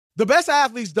The best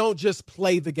athletes don't just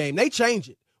play the game. They change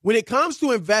it. When it comes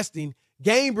to investing,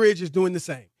 GameBridge is doing the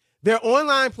same. Their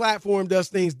online platform does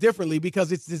things differently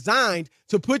because it's designed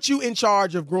to put you in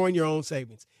charge of growing your own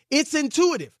savings. It's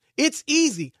intuitive. It's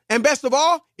easy. And best of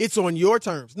all, it's on your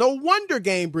terms. No wonder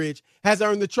GameBridge has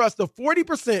earned the trust of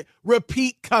 40%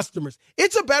 repeat customers.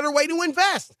 It's a better way to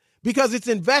invest because it's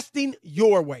investing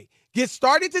your way. Get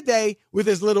started today with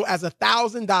as little as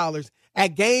 $1,000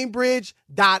 at GameBridge.io.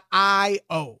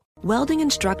 Welding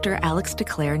instructor Alex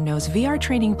DeClaire knows VR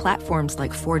training platforms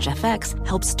like Forge FX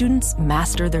help students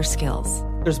master their skills.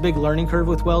 There's a big learning curve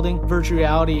with welding. Virtual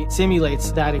reality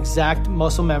simulates that exact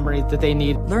muscle memory that they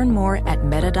need. Learn more at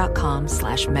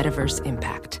meta.com/metaverse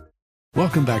impact.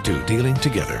 Welcome back to Dealing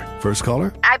Together. First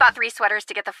caller? I bought 3 sweaters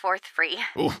to get the 4th free.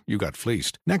 Oh, you got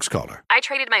fleeced. Next caller? I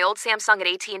traded my old Samsung at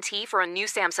AT&T for a new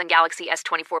Samsung Galaxy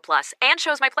S24 Plus and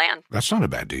chose my plan. That's not a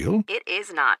bad deal. It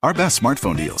is not. Our best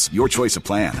smartphone deals. Your choice of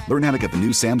plan. Learn how to get the new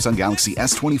Samsung Galaxy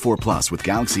S24 Plus with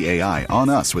Galaxy AI on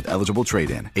us with eligible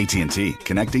trade-in. AT&T.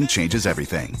 Connecting changes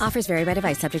everything. Offers vary by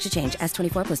device. Subject to change.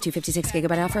 S24 plus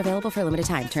 256GB offer available for a limited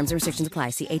time. Terms and restrictions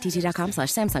apply. See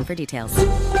att.com/Samsung for details.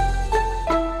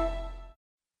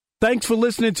 Thanks for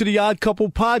listening to the Odd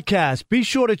Couple podcast. Be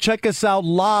sure to check us out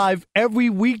live every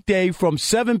weekday from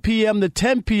 7 p.m. to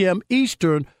 10 p.m.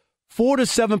 Eastern, 4 to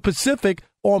 7 Pacific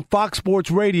on Fox Sports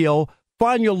Radio.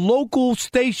 Find your local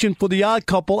station for the Odd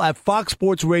Couple at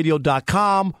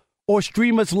foxsportsradio.com or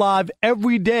stream us live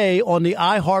every day on the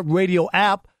iHeartRadio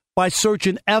app by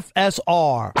searching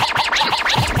FSR. Now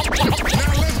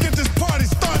let's get this party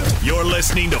started. You're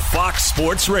listening to Fox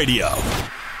Sports Radio.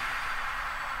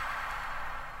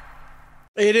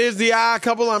 It is the Odd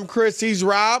Couple. I'm Chris. He's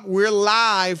Rob. We're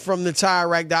live from the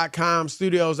TireRack.com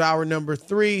studios, hour number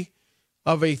 3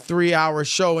 of a 3-hour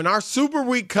show. And our Super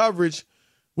Week coverage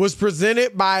was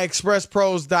presented by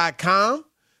ExpressPros.com.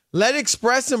 Let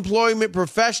Express Employment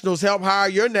Professionals help hire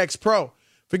your next pro.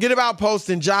 Forget about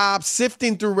posting jobs,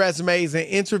 sifting through resumes, and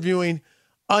interviewing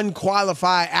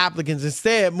unqualified applicants.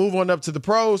 Instead, move on up to the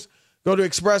pros. Go to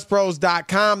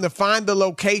ExpressPros.com to find the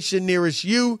location nearest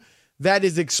you. That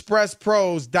is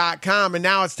ExpressPros.com. And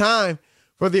now it's time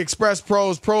for the Express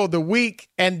Pros Pro of the Week.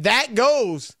 And that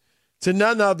goes to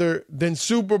none other than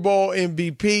Super Bowl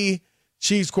MVP,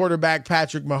 Chiefs quarterback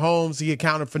Patrick Mahomes. He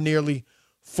accounted for nearly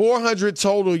 400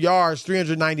 total yards,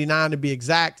 399 to be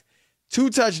exact. 2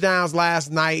 touchdowns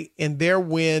last night in their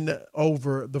win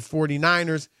over the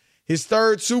 49ers. His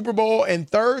 3rd Super Bowl and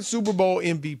 3rd Super Bowl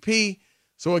MVP.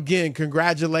 So again,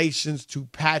 congratulations to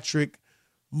Patrick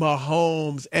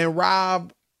Mahomes. And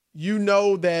Rob, you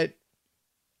know that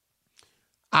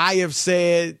I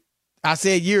said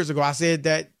years ago, I said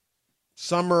that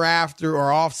summer after or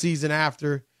off season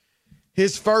after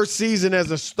his first season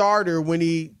as a starter, when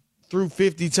he threw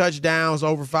 50 touchdowns,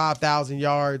 over 5,000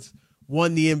 yards,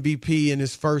 won the MVP in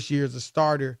his first year as a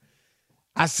starter,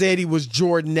 I said he was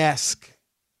Jordan-esque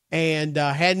and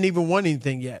hadn't even won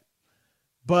anything yet.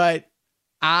 But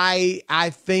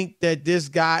I think that this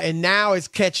guy, and now it's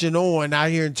catching on.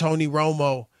 I hear Tony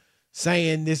Romo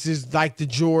saying this is like the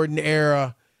Jordan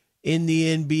era in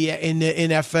the NBA, in the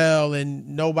NFL,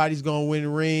 and nobody's going to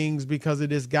win rings because of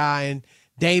this guy. And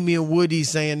Damian Woody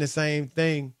saying the same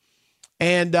thing.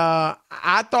 And I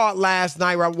thought last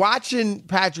night, right, watching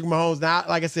Patrick Mahomes, now,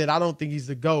 like I said, I don't think he's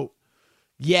the GOAT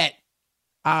yet.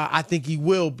 I think he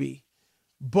will be.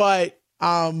 But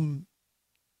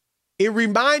it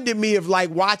reminded me of like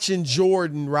watching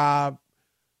Jordan, Rob.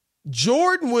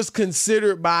 Jordan was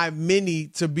considered by many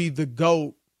to be the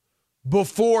GOAT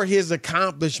before his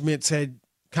accomplishments had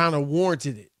kind of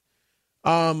warranted it.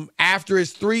 After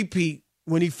his three-peat,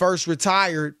 when he first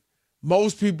retired,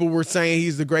 most people were saying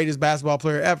he's the greatest basketball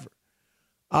player ever.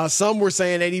 Some were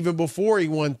saying that even before he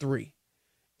won 3.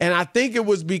 And I think it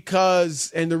was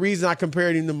because, and the reason I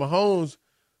compared him to Mahomes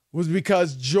was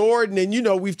because Jordan, and you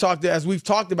know, we've talked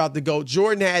about the GOAT,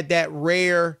 Jordan had that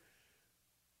rare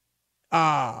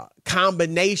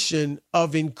combination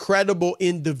of incredible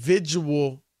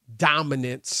individual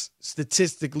dominance,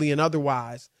 statistically and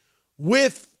otherwise,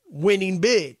 with winning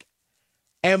big.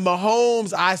 And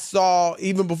Mahomes, I saw,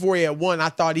 even before he had won, I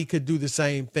thought he could do the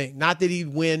same thing. Not that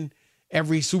he'd win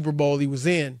every Super Bowl he was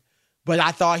in, but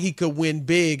I thought he could win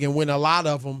big and win a lot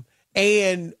of them.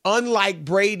 And unlike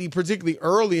Brady, particularly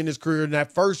early in his career, in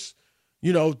that first,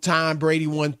 time Brady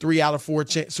won 3 out of 4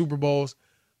 Super Bowls,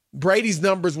 Brady's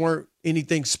numbers weren't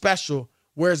anything special,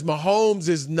 whereas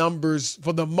Mahomes' numbers,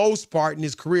 for the most part in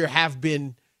his career, have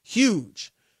been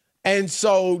huge. And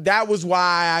so that was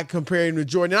why I compared him to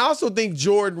Jordan. And I also think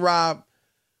Jordan, Rob,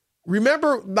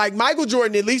 remember, like Michael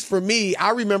Jordan, at least for me,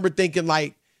 I remember thinking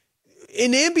like,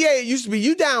 in the NBA, it used to be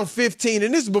you down 15,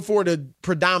 and this is before the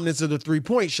predominance of the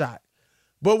three-point shot.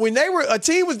 But when a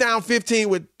team was down 15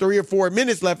 with 3 or 4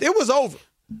 minutes left, it was over.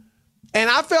 And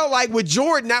I felt like with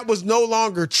Jordan, that was no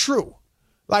longer true.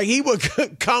 Like he would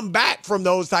come back from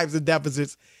those types of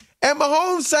deficits. And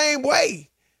Mahomes, same way.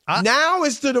 Now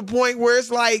it's to the point where it's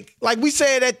like we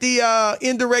said at the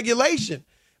end of regulation.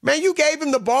 Man, you gave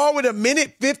him the ball with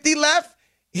 1:50 left.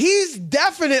 He's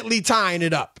definitely tying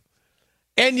it up.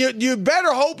 And you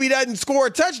better hope he doesn't score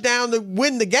a touchdown to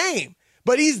win the game.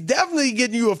 But he's definitely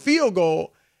getting you a field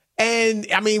goal. And,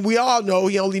 I mean, we all know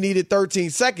he only needed 13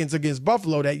 seconds against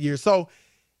Buffalo that year. So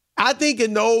I think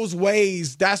in those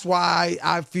ways, that's why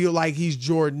I feel like he's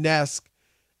Jordan-esque.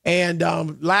 And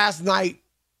last night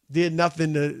did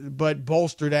nothing but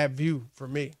bolster that view for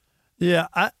me. Yeah,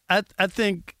 I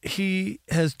think he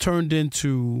has turned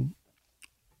into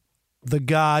the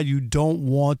guy you don't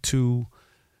want to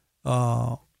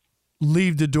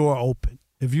leave the door open.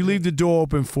 If you leave the door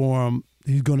open for him,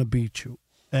 he's going to beat you.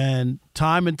 And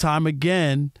time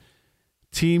again,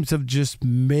 teams have just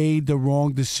made the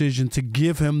wrong decision to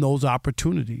give him those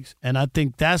opportunities. And I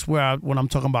think that's where, when I'm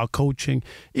talking about coaching,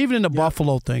 even in the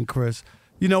Buffalo thing, Chris,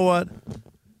 you know what?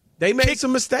 They made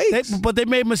some mistakes. But they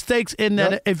made mistakes in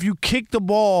that if you kick the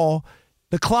ball,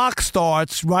 the clock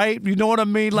starts, right? You know what I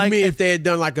mean? Like if they had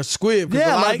done like a squib.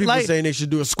 Yeah, a lot of people saying they should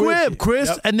do a squib, Chris.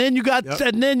 Yep. And then you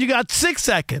got 6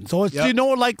 seconds. Or it's, you know,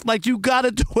 like you got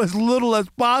to do as little as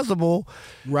possible,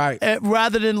 right?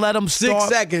 Rather than let them start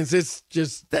 6 seconds. It's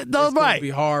just it's going to be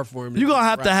hard for him. You're gonna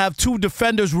have to have 2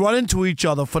 defenders run into each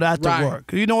other for that to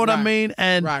work. You know what I mean?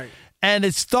 And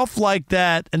it's stuff like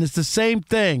that, and it's the same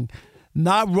thing.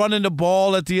 Not running the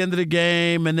ball at the end of the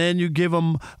game, and then you give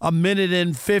them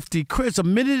 1:50. Chris,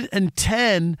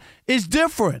 1:10 is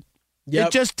different. Yep.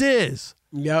 It just is.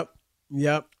 Yep.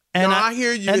 And I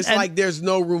hear you. It's like there's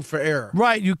no room for error.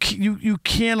 Right. You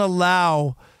can't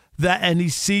allow that, and he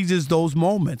seizes those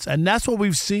moments. And that's what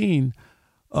we've seen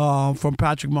from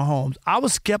Patrick Mahomes. I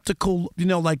was skeptical, you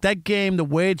know, like that game, the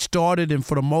way it started, and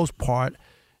for the most part,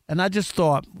 and I just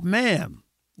thought, man.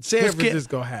 San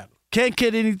Francisco had him. Can't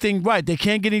get anything right. They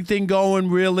can't get anything going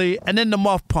really, and then the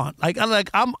muff punt.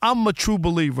 I'm a true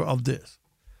believer of this.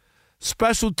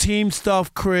 Special team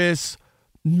stuff, Chris.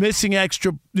 Missing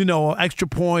extra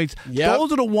points. Yep.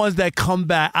 Those are the ones that come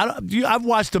back. I've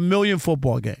watched 1 million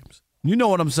football games. You know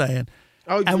what I'm saying?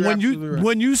 Oh, and right.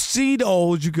 when you see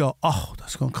those, you go, oh,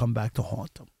 that's gonna come back to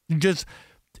haunt them.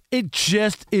 It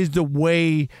just is the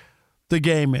way the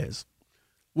game is.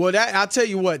 Well, I'll tell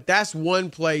you what, that's one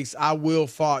place I will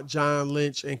fault John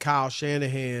Lynch and Kyle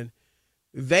Shanahan.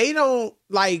 They don't,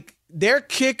 like, their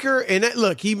kicker, and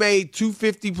look, he made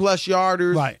 250-plus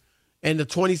yarders and the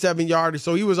 27-yarder,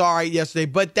 so he was all right yesterday.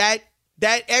 But that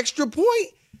extra point,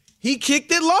 he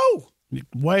kicked it low.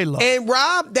 Way low. And,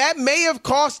 Rob, that may have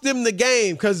cost them the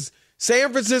game because San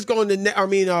Francisco,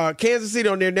 Kansas City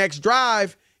on their next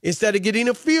drive, instead of getting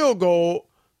a field goal,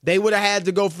 they would have had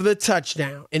to go for the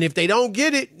touchdown. And if they don't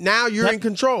get it, now you're in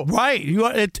control. Right.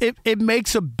 It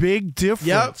makes a big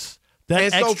difference. Yep.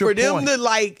 And so for them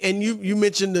to and you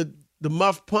mentioned the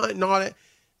muff punt and all that,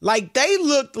 like they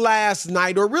looked last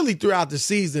night or really throughout the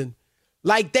season,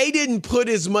 like they didn't put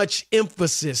as much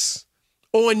emphasis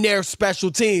on their special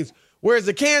teams. Whereas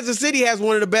the Kansas City has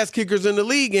one of the best kickers in the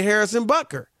league in Harrison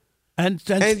Butker. And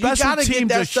you special gotta teams get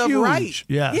that are stuff huge. right.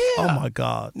 Yes. Yeah. Oh, my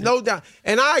God. No doubt.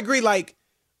 And I agree, like,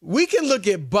 we can look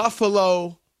at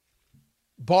Buffalo,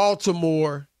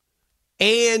 Baltimore,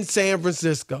 and San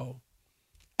Francisco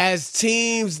as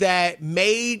teams that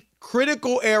made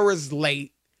critical errors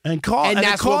late. And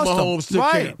that's what Mahomes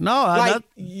took care of. No,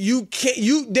 you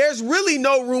can't. There's really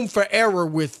no room for error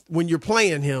when you're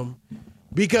playing him,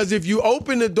 because if you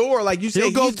open the door, like you said,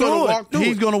 he's going to walk through it.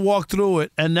 He's going to walk through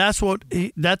it, and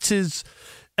that's his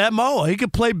MO. He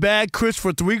could play bad, Chris,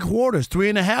 for 3 quarters,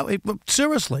 3.5.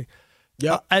 Seriously.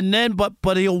 Yeah, and then,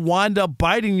 but he'll wind up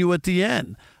biting you at the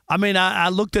end. I mean, I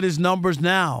looked at his numbers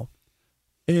now.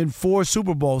 In 4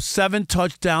 Super Bowls, 7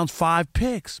 touchdowns, 5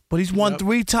 picks, but he's won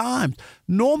 3 times.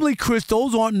 Normally, Chris,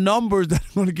 those aren't numbers that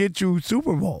are going to get you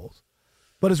Super Bowls,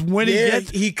 but it's when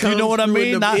he comes. You know what I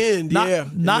mean?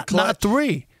 Not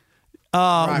 3.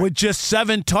 With just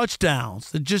 7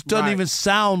 touchdowns, it just doesn't even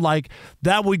sound like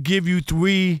that would give you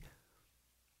 3.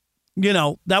 You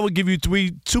know, that would give you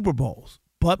 3 Super Bowls.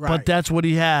 But that's what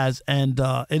he has, and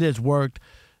it has worked.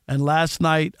 And last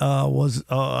night was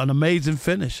an amazing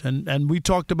finish. And we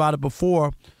talked about it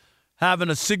before, having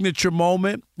a signature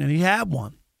moment, and he had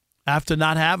one after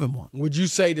not having one. Would you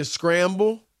say the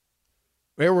scramble?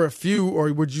 There were a few,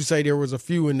 or would you say there was a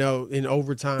few in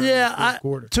overtime? Yeah, in the fourth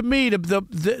quarter? To me,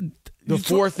 The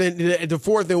fourth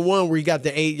and one where he got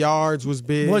the 8 yards was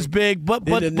big. But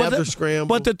another scramble.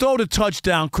 But to throw the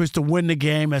touchdown, Chris, to win the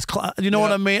game, you know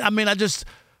what I mean? I mean,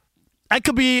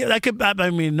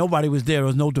 nobody was there. There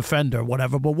was no defender or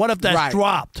whatever. But what if that's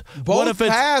dropped? Both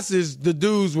passes, the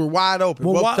dudes were wide open.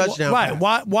 Both touchdown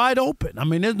passes. Wide open. I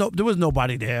mean, there was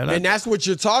nobody there. And that's what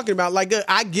you're talking about. Like,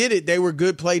 I get it. They were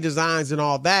good play designs and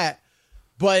all that.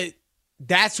 But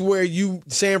that's where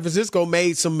San Francisco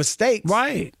made some mistakes.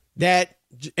 Right.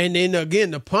 And then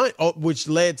again, the punt, which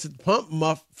led to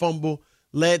the fumble,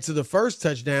 led to the first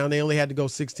touchdown. They only had to go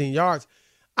 16 yards.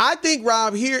 I think,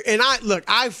 Rob, here, and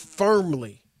I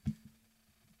firmly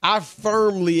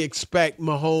expect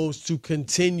Mahomes to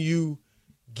continue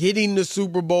getting the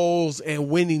Super Bowls and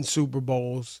winning Super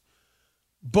Bowls.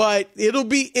 But it'll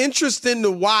be interesting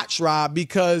to watch, Rob,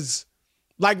 because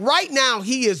like right now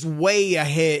he is way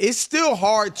ahead. It's still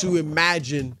hard to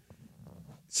imagine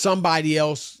somebody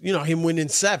else, him winning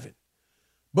 7.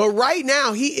 But right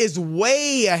now he is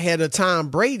way ahead of Tom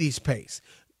Brady's pace.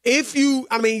 We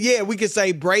could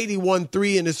say Brady won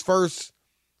 3 in his first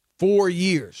 4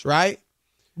 years, right?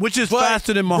 Which is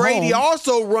faster than Mahomes. Brady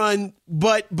also run,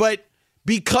 but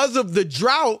because of the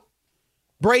drought,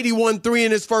 Brady won 3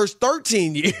 in his first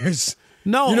 13 years.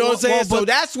 No. You know what I'm saying? So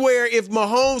that's where if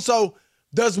Mahomes,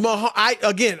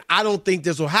 I don't think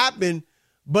this will happen,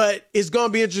 but it's going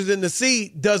to be interesting to see,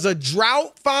 does a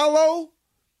drought follow?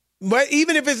 But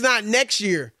even if it's not next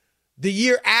year, the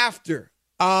year after,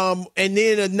 and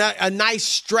then a nice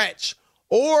stretch,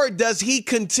 or does he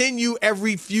continue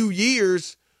every few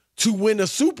years to win a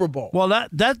Super Bowl? Well,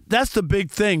 that's the big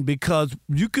thing, because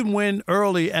you can win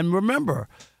early. And remember,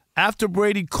 after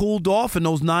Brady cooled off in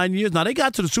those 9 years, now they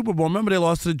got to the Super Bowl. Remember, they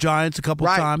lost to the Giants a couple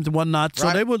of times and whatnot.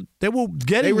 So they were getting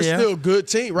there. They were still a good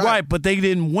team, right? Right, but they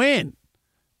didn't win.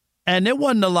 And there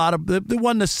wasn't there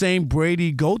wasn't the same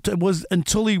Brady GOAT. It was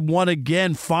until he won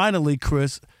again, finally,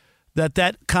 Chris,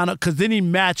 that kind of, because then he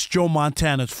matched Joe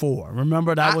Montana's 4.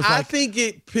 Remember, that was I think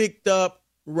it picked up,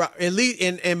 at least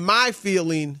in my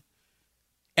feeling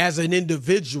as an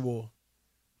individual,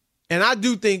 and I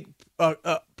do think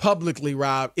publicly,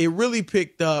 Rob, it really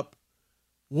picked up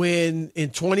when in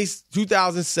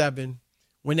 2007,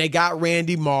 when they got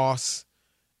Randy Moss,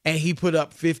 and he put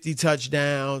up 50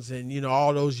 touchdowns and,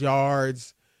 all those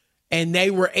yards. And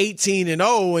they were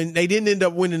 18-0, and they didn't end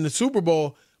up winning the Super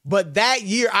Bowl. But that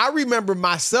year, I remember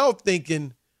myself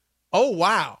thinking, oh,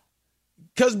 wow.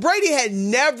 Because Brady had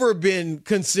never been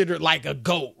considered like a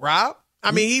GOAT, Rob.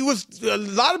 I mean, a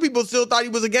lot of people still thought he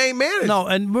was a game manager. No,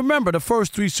 and remember, the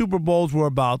first 3 Super Bowls were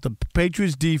about the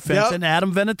Patriots defense and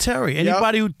Adam Vinatieri.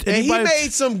 And he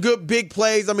made some good big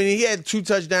plays. I mean, he had 2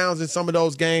 touchdowns in some of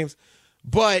those games.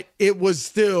 But it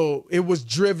was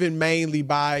driven mainly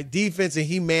by defense, and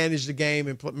he managed the game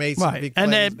and made some big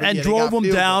plays. And drove them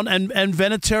down, and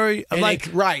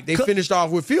Vinatieri. They finished off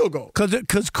with field goal.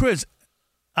 Because Chris,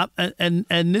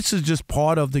 and this is just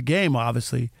part of the game,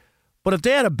 obviously. But if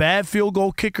they had a bad field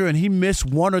goal kicker and he missed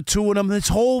 1 or 2 of them,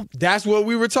 that's what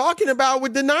we were talking about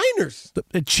with the Niners.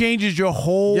 It changes your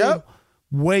whole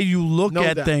way you look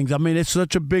at things. I mean, it's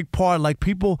such a big part. Like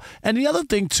people, and the other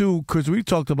thing too, Chris, we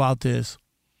talked about this.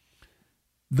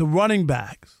 The running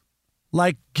backs,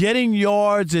 like getting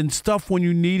yards and stuff when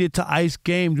you need it to ice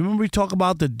games. Remember we talk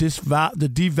about the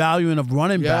devaluing of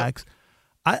running backs.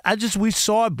 We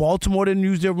saw it. Baltimore didn't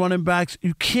use their running backs.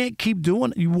 You can't keep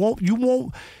doing it. You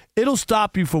won't. It'll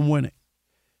stop you from winning.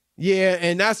 Yeah,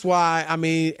 and that's why,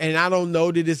 and I don't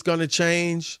know that it's going to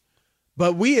change,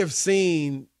 but we have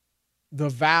seen the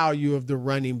value of the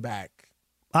running back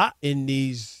in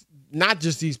these, not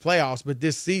just these playoffs, but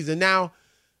this season. Now,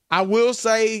 I will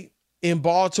say in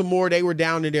Baltimore, they were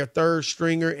down to their 3rd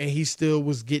stringer, and he still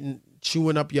was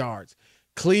chewing up yards.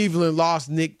 Cleveland lost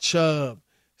Nick Chubb,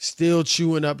 still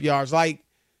chewing up yards. Like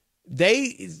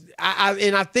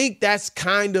I think that's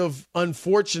kind of,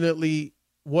 unfortunately,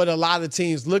 what a lot of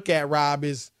teams look at, Rob,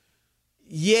 is,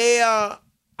 there are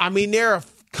a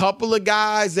couple of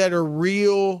guys that are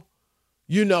real,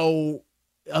 a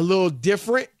little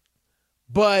different.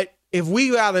 But if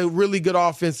we got a really good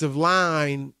offensive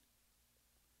line,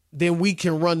 then we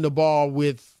can run the ball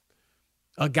with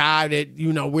a guy that,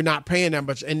 we're not paying that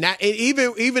much. And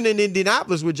even in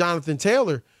Indianapolis with Jonathan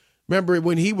Taylor, remember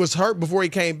when he was hurt before he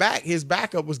came back, his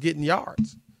backup was getting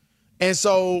yards. And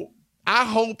so I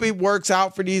hope it works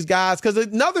out for these guys. Because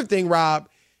another thing, Rob,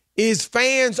 is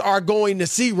fans are going to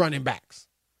see running backs.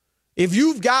 If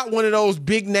you've got one of those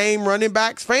big name running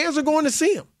backs, fans are going to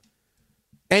see him.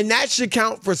 And that should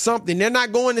count for something. They're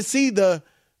not going to see the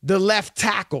left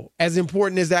tackle, as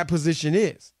important as that position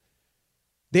is.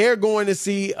 They're going to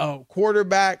see a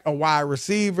quarterback, a wide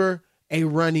receiver, a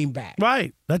running back.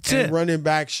 Right. That's and it. Running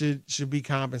back should be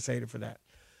compensated for that.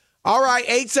 All right,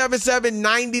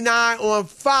 877-99 on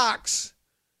Fox.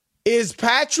 Is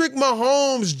Patrick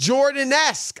Mahomes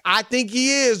Jordan-esque? I think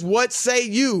he is. What say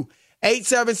you?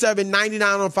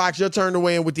 877-99 on Fox. Your turn to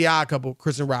weigh in with the Odd Couple.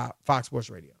 Chris and Rob, Fox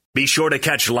Sports Radio. Be sure to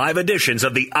catch live editions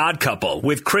of The Odd Couple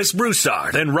with Chris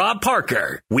Broussard and Rob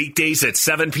Parker. Weekdays at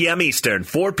 7 p.m. Eastern,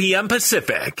 4 p.m.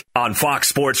 Pacific on Fox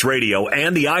Sports Radio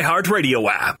and the iHeartRadio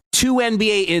app. Two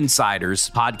NBA insiders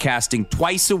podcasting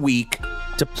twice a week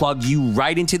to plug you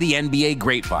right into the NBA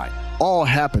grapevine. All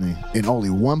happening in only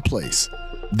one place.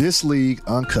 This League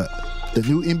Uncut, the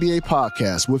new NBA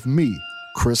podcast with me,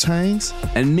 Chris Haynes,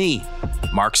 and me,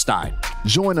 Mark Stein.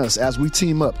 Join us as we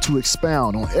team up to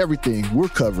expound on everything we're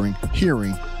covering,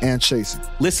 hearing, and chasing.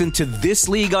 Listen to This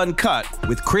League Uncut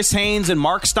with Chris Haynes and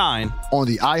Mark Stein on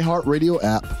the iHeartRadio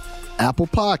app, Apple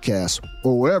Podcasts,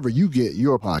 or wherever you get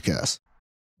your podcasts.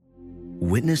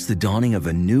 Witness the dawning of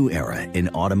a new era in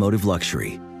automotive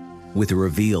luxury with a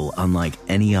reveal unlike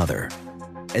any other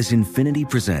as Infiniti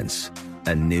presents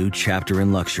a new chapter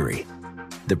in luxury.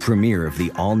 The premiere of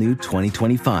the all-new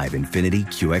 2025 Infiniti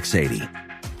QX80.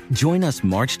 Join us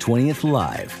March 20th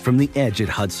live from the Edge at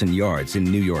Hudson Yards in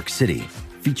New York City,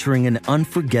 featuring an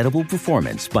unforgettable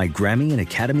performance by Grammy and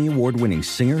Academy Award-winning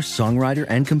singer, songwriter,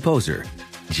 and composer,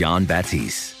 Jon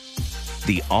Batiste.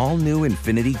 The all-new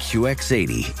Infiniti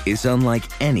QX80 is unlike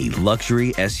any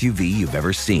luxury SUV you've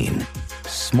ever seen.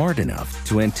 Smart enough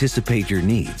to anticipate your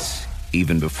needs,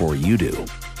 even before you do.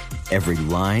 Every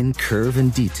line, curve,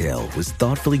 and detail was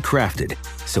thoughtfully crafted,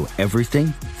 so everything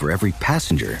for every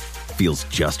passenger feels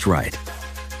just right.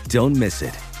 Don't miss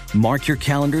it. Mark your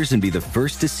calendars and be the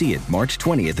first to see it March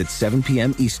 20th at 7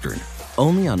 p.m. Eastern,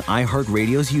 only on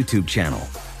iHeartRadio's YouTube channel.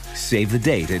 Save the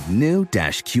date at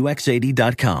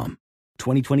new-QX80.com.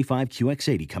 2025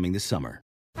 QX80 coming this summer.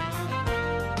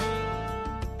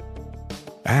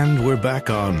 And we're back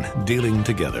on Dealing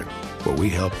Together, where we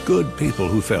help good people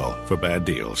who fell for bad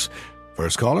deals.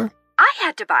 First caller? I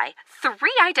had to buy 3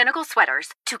 identical sweaters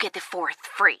to get the 4th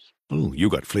free. Ooh, you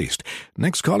got fleeced.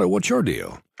 Next caller, what's your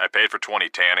deal? I paid for 20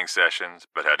 tanning sessions,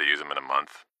 but had to use them in a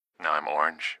month. Now I'm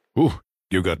orange. Ooh,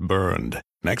 you got burned.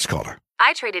 Next caller.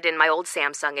 I traded in my old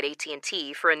Samsung at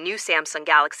AT&T for a new Samsung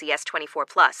Galaxy S24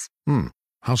 Plus.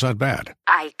 How's that bad?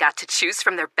 I got to choose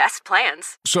from their best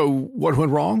plans. So what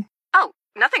went wrong? Oh,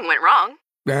 nothing went wrong.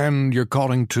 And you're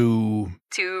calling to...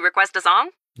 To request a song?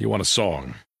 You want a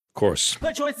song. Of course.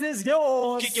 The choice is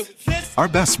yours. Our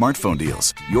best smartphone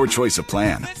deals. Your choice of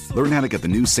plan. Learn how to get the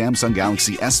new Samsung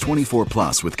Galaxy S24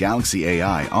 Plus with Galaxy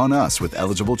AI on us with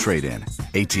eligible trade-in.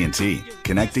 AT&T.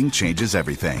 Connecting changes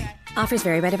everything. Offers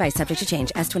vary by device, subject to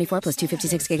change. S24 plus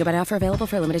 256 gigabyte offer available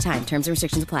for a limited time. Terms and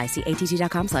restrictions apply. See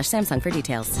att.com/Samsung for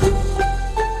details.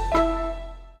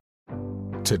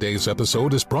 Today's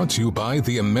episode is brought to you by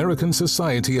the American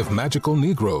Society of Magical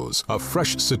Negroes, a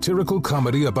fresh satirical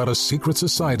comedy about a secret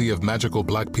society of magical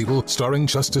black people starring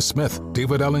Justice Smith,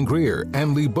 David Allen Greer,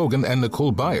 Ann Lee Bogan, and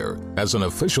Nicole Byer. As an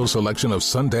official selection of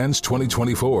Sundance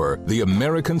 2024, the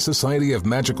American Society of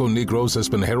Magical Negroes has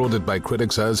been heralded by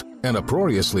critics as an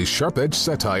uproariously sharp-edged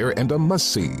satire and a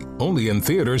must-see. Only in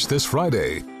theaters this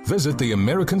Friday. Visit the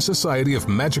American Society of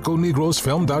Magical Negroes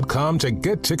Film.com to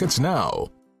get tickets now.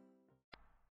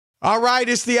 All right,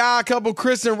 it's the Odd Couple,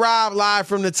 Chris and Rob, live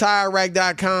from the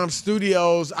TireRack.com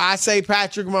studios. I say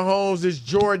Patrick Mahomes is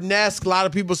Jordan-esque. A lot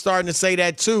of people starting to say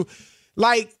that too.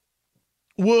 Like,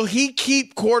 will he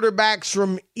keep quarterbacks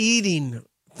from eating?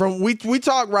 We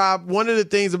talk, Rob, one of the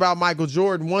things about Michael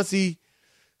Jordan, once he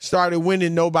started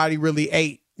winning, nobody really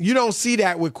ate. You don't see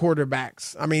that with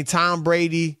quarterbacks. I mean, Tom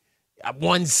Brady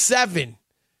won 7,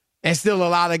 and still a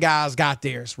lot of guys got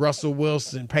theirs. Russell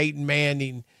Wilson, Peyton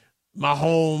Manning,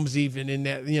 Mahomes, even in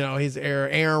that, his era,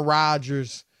 Aaron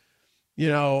Rodgers,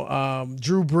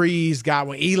 Drew Brees got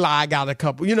one, Eli got a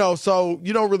couple, so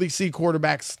you don't really see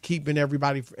quarterbacks keeping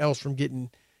everybody else from getting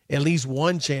at least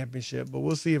one championship, but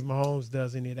we'll see if Mahomes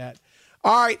does any of that.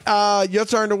 All right, your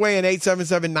turn to weigh in,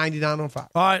 877-9905.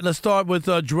 All right, let's start with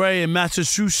Dre in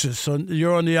Massachusetts.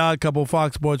 You're on the Odd Couple,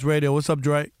 Fox Sports Radio. What's up,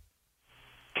 Dre?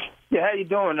 Yeah, how you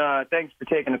doing? Thanks for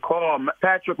taking the call.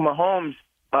 Patrick Mahomes,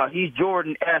 he's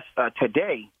Jordan-esque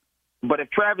today. But if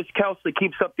Travis Kelce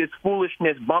keeps up this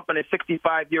foolishness, bumping a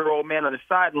 65-year-old man on the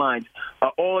sidelines,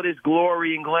 all of this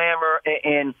glory and glamour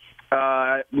and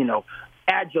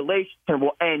adulation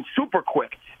will end super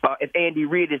quick if Andy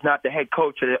Reid is not the head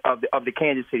coach of the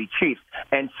Kansas City Chiefs.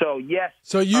 And so, yes.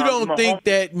 So you don't think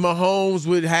that Mahomes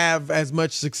would have as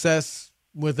much success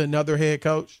with another head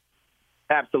coach?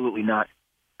 Absolutely not.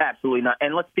 Absolutely not.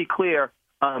 And let's be clear.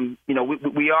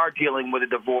 We are dealing with a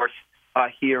divorce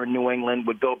here in New England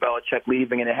with Bill Belichick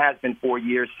leaving, and it has been 4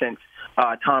 years since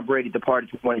Tom Brady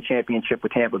departed to win a championship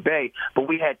with Tampa Bay. But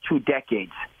we had 2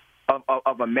 decades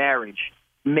of a marriage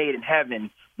made in heaven.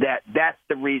 That's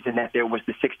the reason that there was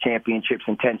the 6 championships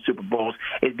and 10 Super Bowls,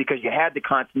 is because you had the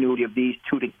continuity of these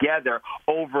 2 together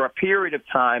over a period of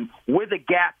time with a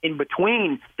gap in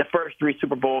between the first 3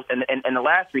 Super Bowls and the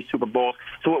last 3 Super Bowls.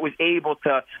 So it was able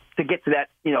to get to that,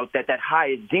 that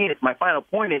highest zenith. My final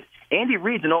point is Andy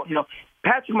Reid's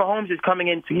Patrick Mahomes is coming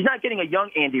in. He's not getting a young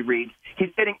Andy Reid.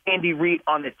 He's getting Andy Reid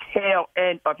on the tail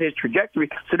end of his trajectory.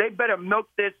 So they better milk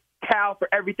this cow for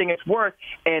everything it's worth.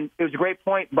 And it was a great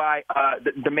point by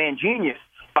the man genius.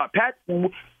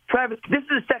 Travis, this is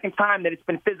the second time that it's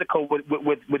been physical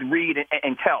with Reid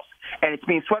and Kels. And it's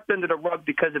being swept under the rug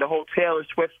because of the whole Taylor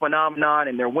Swift phenomenon,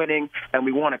 and they're winning, and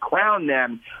we want to crown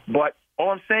them. But all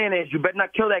I'm saying is you better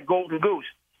not kill that golden goose.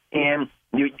 And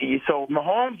so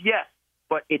Mahomes, yes.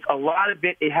 But it's a lot of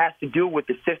it has to do with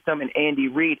the system and Andy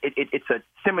Reid. It's a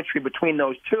symmetry between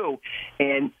those two,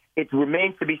 and it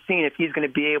remains to be seen if he's going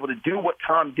to be able to do what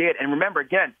Tom did. And remember,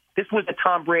 again, this was the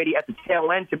Tom Brady at the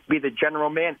tail end to be the general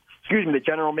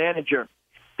manager,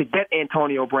 to get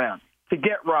Antonio Brown, to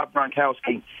get Rob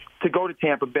Gronkowski, to go to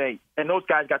Tampa Bay, and those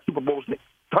guys got Super Bowls,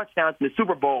 touchdowns in the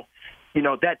Super Bowl.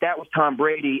 That was Tom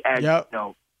Brady as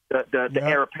the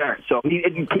heir apparent. So you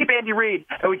keep Andy Reid,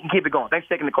 and we can keep it going. Thanks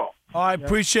for taking the call. All right,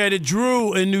 appreciate it.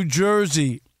 Drew in New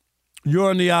Jersey. You're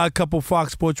on the Odd Couple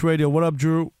Fox Sports Radio. What up,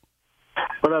 Drew?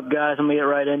 What up, guys? I'm going to get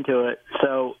right into it.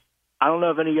 So I don't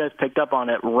know if any of you guys picked up on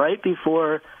it. Right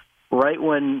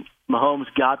when Mahomes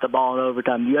got the ball in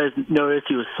overtime, you guys noticed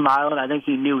he was smiling. I think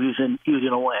he knew he was going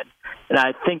to win. And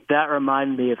I think that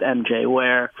reminded me of MJ,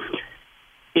 where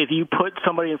if you put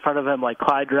somebody in front of him like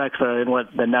Clyde Drexler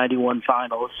in the 91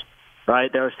 finals,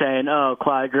 right, they were saying, oh,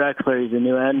 Clyde Drexler, he's the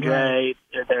new MJ.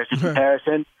 There's a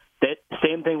comparison.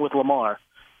 Same thing with Lamar.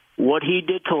 What he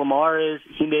did to Lamar is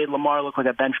he made Lamar look like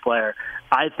a bench player.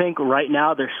 I think right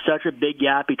now there's such a big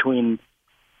gap between,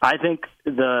 I think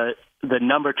the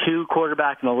number 2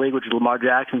 quarterback in the league, which is Lamar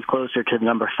Jackson, is closer to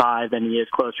number 5 than he is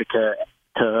closer to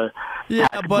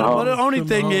but the only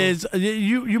thing is,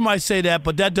 you might say that,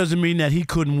 but that doesn't mean that he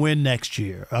couldn't win next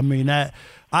year. I mean,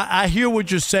 I hear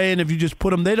what you're saying. If you just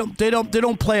put them, they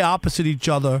don't play opposite each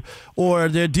other, or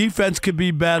their defense could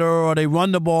be better, or they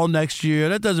run the ball next year.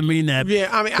 That doesn't mean that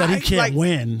that he can't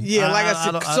win. Yeah, like I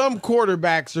said, some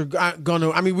quarterbacks are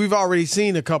gonna. I mean, we've already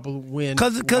seen a couple win.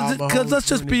 Because let's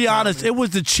just be honest, it was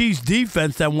the Chiefs'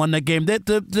 defense that won that game.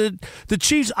 The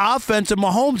Chiefs' offense and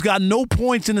Mahomes got no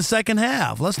points in the second half.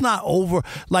 Let's not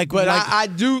But I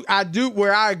do.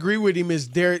 Where I agree with him is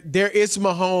there is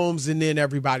Mahomes and then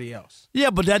everybody else. Yeah,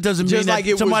 but that doesn't just mean like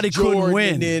that somebody couldn't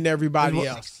win. And then everybody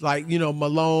else. Like,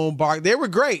 Malone, Barkley. They were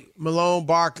great. Malone,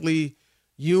 Barkley,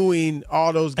 Ewing,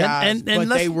 all those guys. But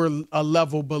they were a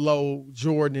level below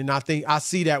Jordan, and I think I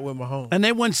see that with Mahomes. And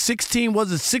they won 16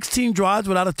 drives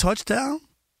without a touchdown?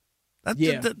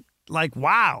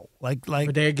 Wow.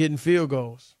 But they're getting field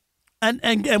goals.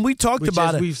 And we talked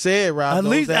about it. We've said, Rob.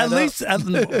 At least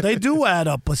they do add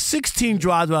up. But 16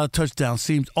 drives without a touchdown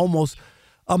seems almost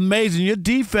amazing. Your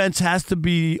defense has to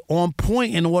be on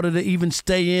point in order to even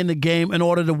stay in the game, in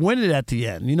order to win it at the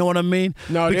end. You know what I mean?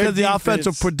 No, because the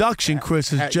offensive production,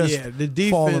 Chris, is just the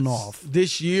defense falling off.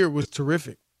 This year was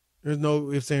terrific. There's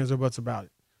no ifs, ands, or buts about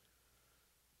it.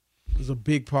 It was a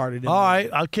big part of it. All right,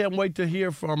 I can't wait to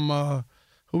hear from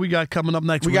who we got coming up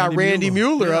next. We got Randy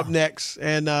Mueller up next,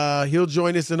 and he'll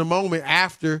join us in a moment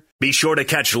after. Be sure to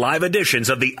catch live editions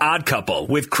of The Odd Couple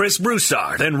with Chris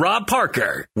Broussard and Rob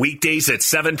Parker. Weekdays at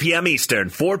 7 p.m. Eastern,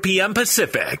 4 p.m.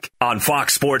 Pacific on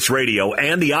Fox Sports Radio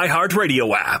and the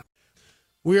iHeartRadio app.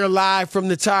 We are live from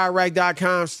the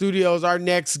TireRack.com studios. Our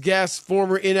next guest,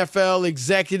 former NFL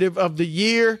Executive of the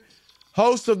Year,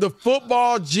 host of the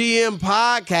Football GM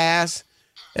podcast,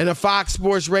 and a Fox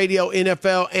Sports Radio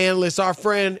NFL analyst, our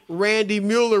friend Randy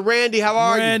Mueller. Randy, how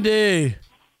are you? Randy.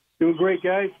 Doing great,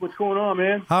 guys. What's going on,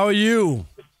 man? How are you?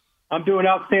 I'm doing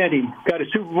outstanding. Got a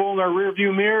Super Bowl in our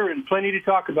rearview mirror and plenty to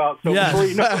talk about. So before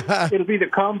you know, it'll be the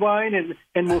Combine,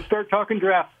 and we'll start talking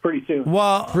draft pretty soon.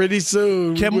 Well, pretty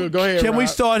soon. Go ahead, Rob. We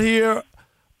start here?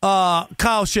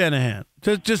 Kyle Shanahan.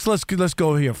 Just let's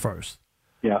go here first.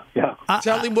 Yeah.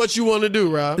 Tell him what you want to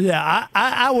do, Rob. Yeah,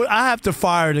 I have to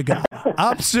fire the guy.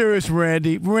 I'm serious,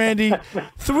 Randy. Randy,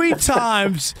 3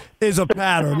 times is a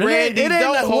pattern. Randy,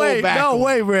 don't hold back. No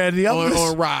way, Randy.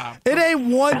 On Rob. It ain't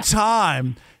one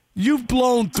time You've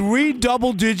blown 3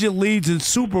 double-digit leads in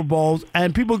Super Bowls,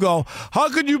 and people go, how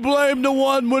could you blame the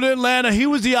one with Atlanta? He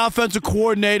was the offensive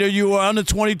coordinator. You were on the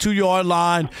 22-yard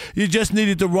line. You just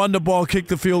needed to run the ball, kick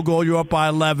the field goal. You're up by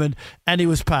 11, and he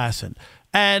was passing.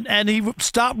 And he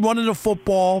stopped running the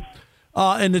football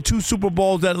in the 2 Super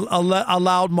Bowls that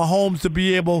allowed Mahomes to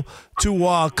be able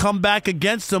to come back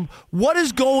against him. What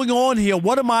is going on here?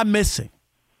 What am I missing?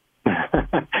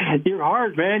 You're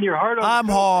hard, man. You're hard on I'm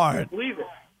hard. I can't believe it.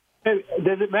 Hey,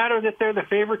 does it matter that they're the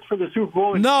favorites for the Super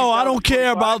Bowl? No, I don't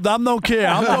care about them. I don't care.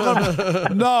 I'm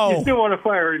talking, no. You still want to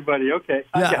fire everybody. Okay,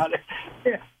 I got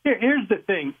it. Here's the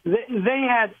thing. They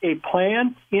had a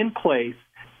plan in place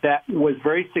that was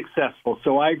very successful,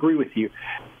 so I agree with you.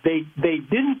 They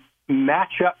didn't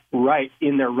match up right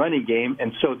in their running game,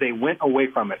 and so they went away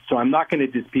from it. So I'm not going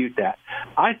to dispute that.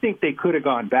 I think they could have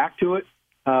gone back to it.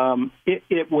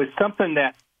 It was something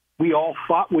that we all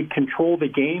thought would control the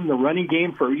game. The running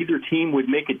game for either team would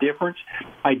make a difference.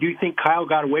 I do think Kyle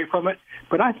got away from it,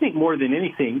 but I think more than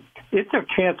anything, it's a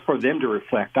chance for them to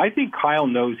reflect. I think Kyle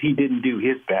knows he didn't do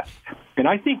his best, and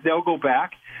I think they'll go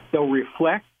back, they'll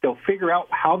reflect, they'll figure out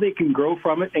how they can grow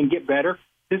from it and get better.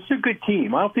 This is a good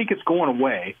team. I don't think it's going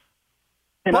away,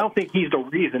 and I don't think he's the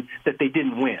reason that they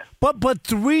didn't win. But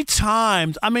 3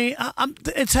 times, I mean,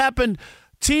 it's happened.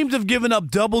 Teams have given up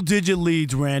double-digit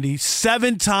leads, Randy,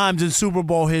 7 times in Super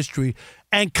Bowl history,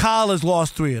 and Kyle has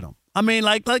lost 3 of them. I mean,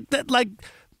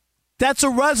 that's a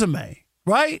resume,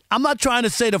 right? I'm not trying to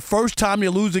say the first time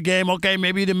you lose a game, okay,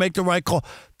 maybe you didn't make the right call.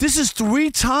 This is 3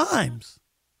 times.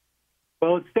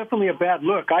 Well, it's definitely a bad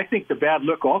look. I think the bad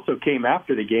look also came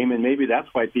after the game, and maybe that's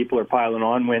why people are piling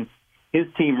on when his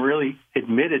team really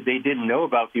admitted they didn't know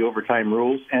about the overtime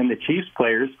rules, and the Chiefs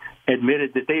players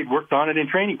admitted that they'd worked on it in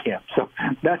training camp. So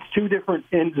that's 2 different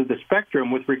ends of the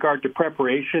spectrum with regard to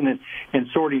preparation and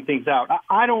sorting things out.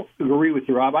 I don't agree with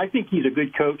you, Rob. I think he's a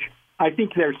good coach. I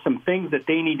think there's some things that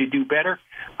they need to do better.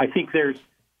 I think there's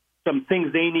some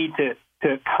things they need to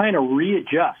kind of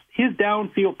readjust. His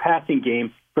downfield passing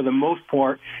game, for the most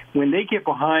part, when they get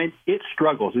behind, it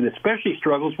struggles, and especially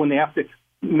struggles when they have to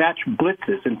match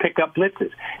blitzes and pick up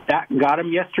blitzes. That got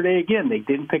them yesterday again. They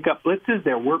didn't pick up blitzes.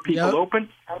 There were people open.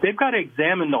 They've got to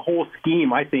examine the whole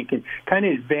scheme, I think, and kind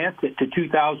of advance it to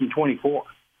 2024.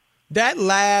 That it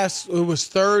was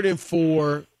 3rd and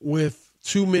 4 with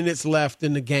 2 minutes left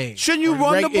in the game. Shouldn't you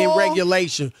run the ball? In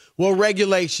regulation. Well,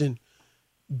 regulation.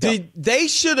 They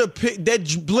should have picked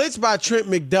that blitz by Trent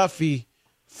McDuffie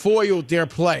foiled their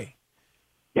play.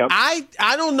 Yep. I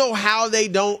don't know how they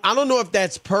don't. I don't know if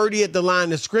that's Purdy at the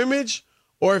line of scrimmage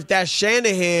or if that's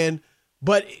Shanahan,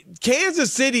 but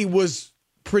Kansas City was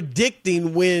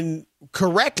predicting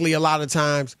correctly a lot of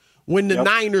times when the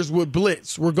Niners would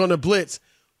blitz, were going to blitz.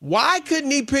 Why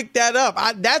couldn't he pick that up?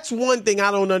 That's one thing I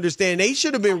don't understand. They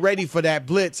should have been ready for that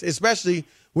blitz, especially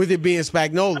with it being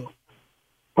Spagnuolo.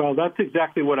 Well, that's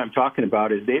exactly what I'm talking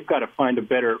about, is they've got to find a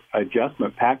better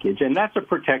adjustment package, and that's a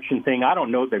protection thing. I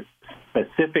don't know the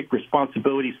specific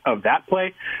responsibilities of that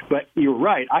play, but you're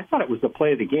right. I thought it was the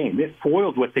play of the game. It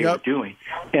foiled what they were doing.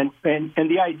 And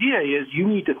the idea is you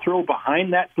need to throw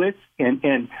behind that blitz,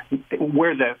 and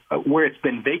where it's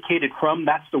been vacated from,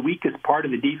 that's the weakest part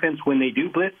of the defense when they do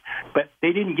blitz. But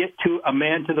they didn't get to a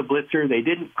man to the blitzer. They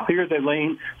didn't clear their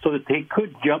lane so that they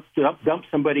could dump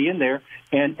somebody in there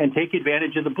and take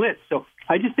advantage of the blitz. So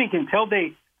I just think until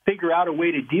they figure out a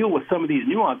way to deal with some of these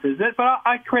nuances, but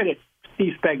I credit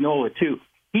Steve Spagnuolo too.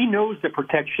 He knows the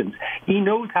protections. He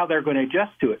knows how they're going to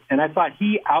adjust to it. And I thought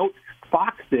he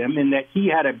outfoxed them in that he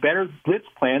had a better blitz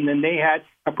plan than they had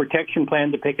a protection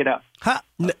plan to pick it up.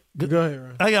 Go ahead,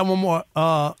 Ryan. I got one more.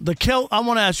 I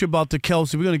want to ask you about the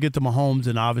Kelsey. We're going to get to Mahomes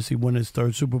and obviously win his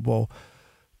 3rd Super Bowl.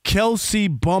 Kelsey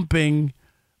bumping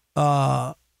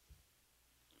Andy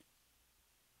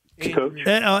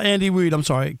Reid. I'm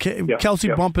sorry. Kelsey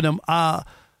bumping him.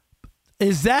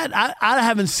 Is that I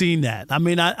haven't seen that. I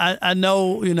mean, I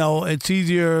know, it's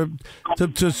easier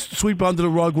to sweep under the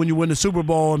rug when you win the Super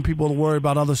Bowl and people are worried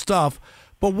about other stuff.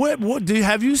 But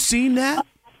have you seen that?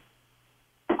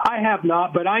 I have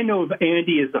not, but I know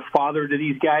Andy is the father to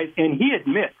these guys, and he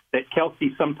admits that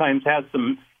Kelsey sometimes has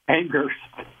some anger,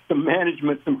 some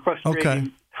management, some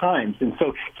frustrating times, and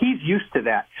so he's used to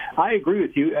that. I agree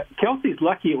with you. Kelsey's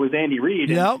lucky it was Andy Reid,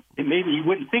 and maybe he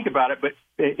wouldn't think about it, but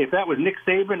if that was Nick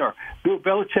Saban or Bill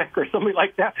Belichick or somebody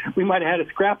like that, we might have had a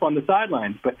scrap on the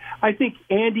sidelines. But I think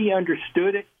Andy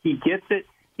understood it. He gets it.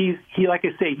 He like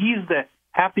I say, he's the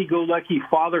happy-go-lucky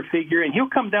father figure, and he'll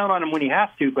come down on him when he has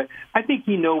to, but I think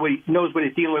he knows what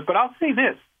he's dealing with. But I'll say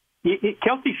this.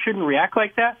 Kelsey shouldn't react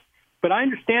like that. But I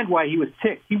understand why he was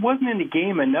ticked. He wasn't in the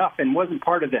game enough and wasn't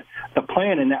part of the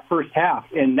plan in that first half,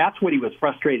 and that's what he was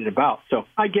frustrated about. So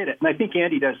I get it, and I think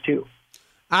Andy does too.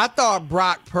 I thought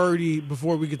Brock Purdy,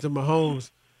 before we get to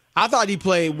Mahomes, I thought he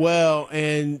played well,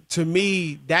 and to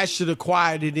me, that should have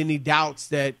quieted any doubts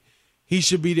that he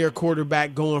should be their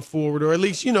quarterback going forward, or at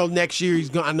least, next year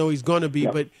I know he's going to be,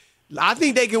 but I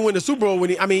think they can win the Super Bowl.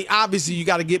 Obviously you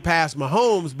got to get past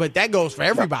Mahomes, but that goes for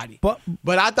everybody.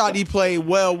 But I thought he played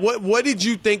well. What did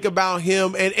you think about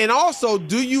him? And also,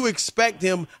 do you expect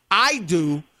him? I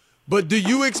do, but do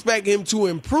you expect him to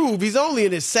improve? He's only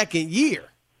in his second year.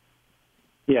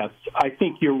 Yes, I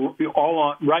think you're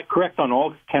all correct on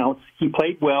all counts. He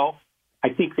played well. I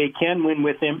think they can win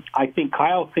with him. I think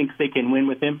Kyle thinks they can win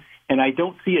with him. And I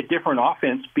don't see a different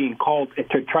offense being called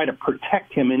to try to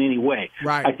protect him in any way.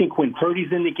 Right. I think when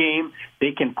Purdy's in the game,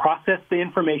 they can process the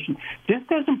information.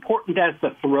 Just as important as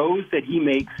the throws that he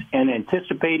makes and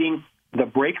anticipating the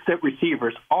breaks that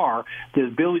receivers are, the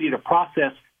ability to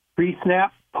process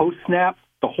pre-snap, post-snap,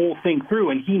 the whole thing through,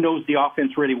 and he knows the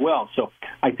offense really well. So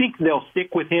I think they'll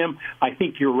stick with him. I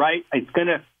think you're right. It's going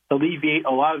to alleviate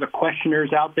a lot of the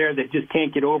questioners out there that just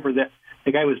can't get over that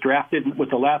the guy was drafted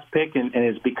with the last pick and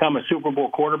has become a Super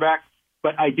Bowl quarterback.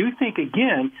 But I do think,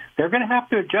 again, they're going to have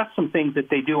to adjust some things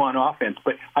that they do on offense.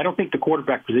 But I don't think the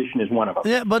quarterback position is one of them.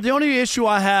 Yeah, but the only issue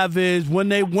I have is when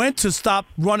they went to stop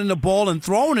running the ball and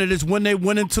throwing it is when they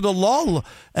went into the lull.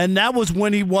 And that was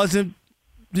when he wasn't,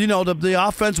 the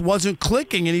offense wasn't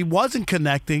clicking and he wasn't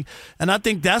connecting. And I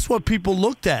think that's what people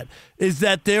looked at, is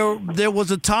that there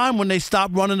was a time when they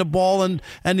stopped running the ball and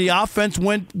the offense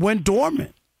went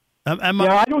dormant.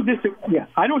 I don't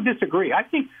disagree. I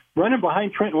think running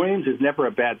behind Trent Williams is never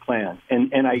a bad plan,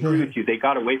 and I agree with you. They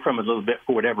got away from it a little bit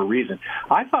for whatever reason.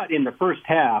 I thought in the first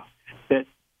half that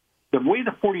the way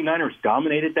the 49ers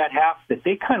dominated that half, that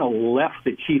they kind of left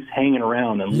the Chiefs hanging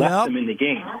around and left them in the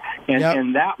game,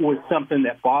 and that was something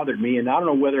that bothered me. And I don't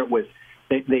know whether it was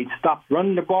they stopped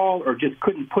running the ball or just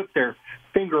couldn't put their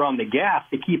finger on the gas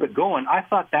to keep it going. I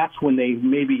thought that's when they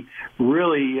maybe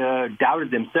really doubted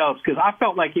themselves, because I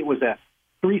felt like it was a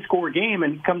 3-score game,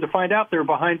 and come to find out they're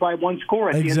behind by 1 score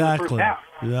at the end of the first half.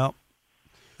 Yeah,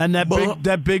 and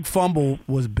that big fumble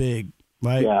was big,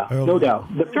 right? Yeah, no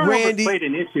doubt. The turnovers played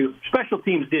an issue. Special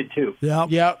teams did too.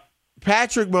 Yep.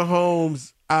 Patrick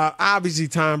Mahomes, obviously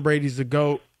Tom Brady's the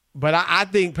GOAT, but I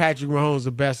think Patrick Mahomes is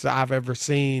the best that I've ever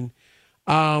seen.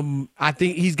 I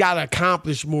think he's got to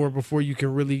accomplish more before you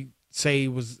can really say he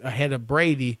was ahead of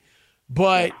Brady.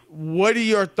 But what are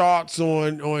your thoughts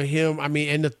on him?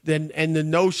 And the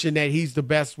notion that he's the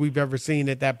best we've ever seen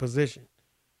at that position.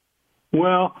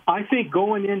 Well, I think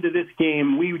going into this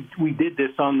game, we did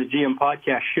this on the GM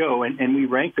podcast show, and we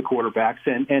ranked the quarterbacks.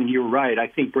 And you're right. I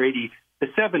think Brady, the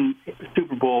 7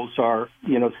 Super Bowls are,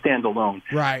 standalone.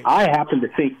 Right. I happen to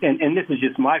think, and this is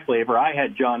just my flavor, I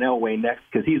had John Elway next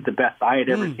because he's the best I had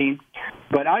ever seen.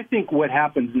 But I think what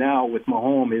happens now with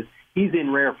Mahomes is he's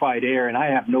in rarefied air, and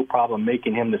I have no problem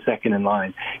making him the second in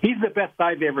line. He's the best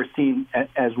I've ever seen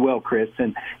as well, Chris,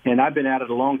 and I've been at it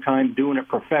a long time doing it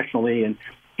professionally, and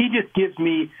he just gives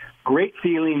me great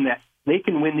feeling that they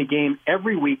can win the game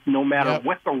every week, no matter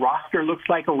what the roster looks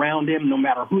like around him, no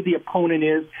matter who the opponent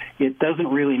is. It doesn't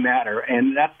really matter,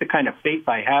 and that's the kind of faith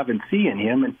I have and see in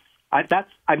him. And I've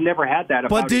never had that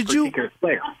about a particular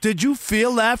player. Did you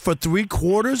feel that for 3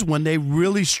 quarters when they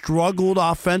really struggled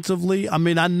offensively? I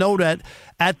know that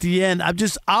at the end, I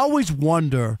always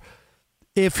wonder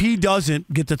if he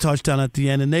doesn't get the touchdown at the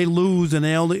end and they lose and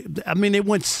they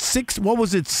went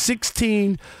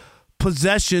 16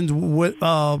 possessions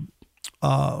without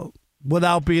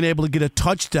being able to get a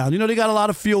touchdown. They got a lot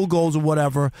of field goals or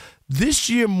whatever. This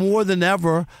year, more than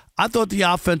ever, I thought the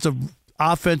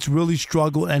offense really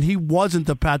struggled, and he wasn't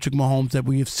the Patrick Mahomes that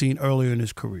we have seen earlier in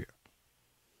his career.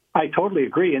 I totally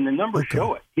agree, and the numbers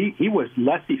show it. He was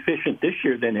less efficient this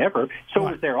year than ever. So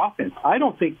was their offense. I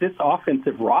don't think this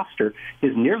offensive roster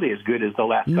is nearly as good as the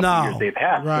last couple of years they've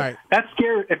had. Right. So that's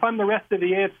scary. If I'm the rest of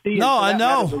the AFC, I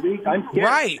know. The league, I'm scared.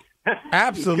 Right.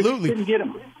 Absolutely. Couldn't get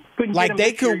him. Like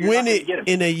they could win it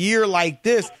in a year like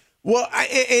this. Well,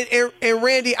 and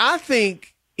Randy, I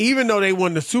think even though they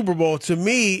won the Super Bowl, to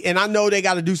me, and I know they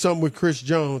got to do something with Chris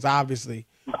Jones, obviously,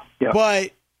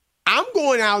 but I'm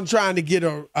going out and trying to get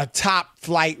a top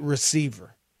flight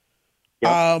receiver.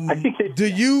 I think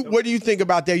what do you think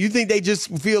about that? You think they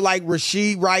just feel like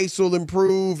Rashee Rice will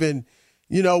improve and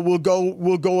we'll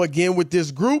go again with this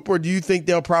group, or do you think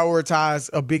they'll prioritize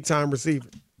a big time receiver?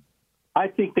 I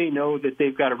think they know that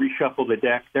they've got to reshuffle the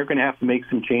deck. They're going to have to make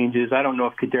some changes. I don't know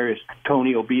if Kadarius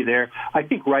Toney will be there. I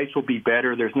think Rice will be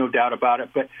better. There's no doubt about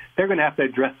it. But they're going to have to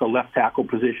address the left tackle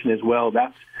position as well.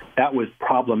 That was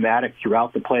problematic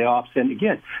throughout the playoffs. And,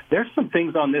 again, there's some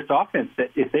things on this offense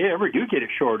that if they ever do get it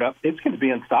shored up, it's going to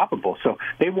be unstoppable. So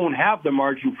they won't have the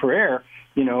margin for error,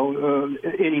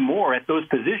 anymore at those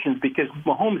positions because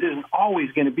Mahomes isn't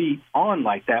always going to be on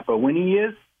like that. But when he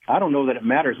is, I don't know that it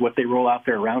matters what they roll out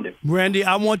there around him. Randy,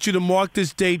 I want you to mark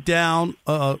this date down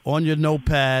on your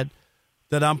notepad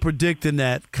that I'm predicting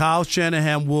that Kyle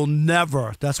Shanahan will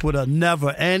never, that's with a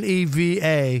never,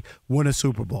 N-E-V-A, win a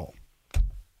Super Bowl.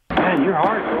 Man, you're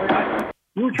hard, boy.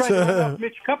 You were trying to hold off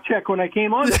Mitch Kupchak when I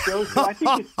came on the show, so I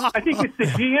think it's the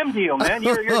GM deal, man.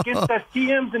 You're against us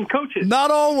GMs and coaches.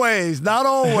 Not always. I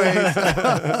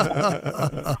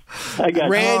got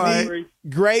Randy,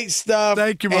 great stuff.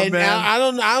 Thank you, my man. I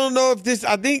don't know if this.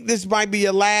 I think this might be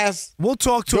your last. We'll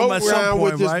talk to him at some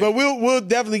point, right? But we'll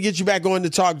definitely get you back on to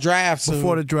talk draft soon.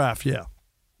 Before the draft, yeah.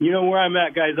 You know where I'm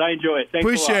at, guys. I enjoy it. Thanks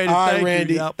Appreciate a lot. it. All right, Thank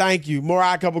Randy. you. Yep. Thank you. More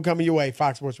Odd Couple coming your way.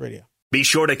 Fox Sports Radio. Be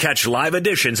sure to catch live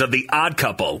editions of The Odd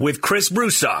Couple with Chris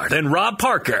Broussard and Rob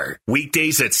Parker.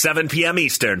 Weekdays at 7 p.m.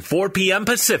 Eastern, 4 p.m.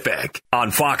 Pacific on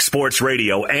Fox Sports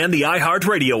Radio and the iHeart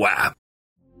Radio app.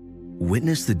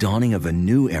 Witness the dawning of a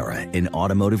new era in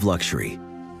automotive luxury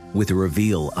with a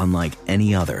reveal unlike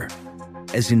any other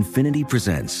as Infiniti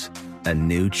presents a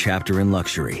new chapter in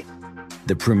luxury,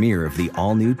 the premiere of the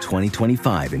all-new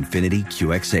 2025 Infiniti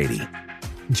QX80.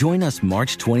 Join us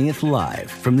March 20th live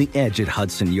from the Edge at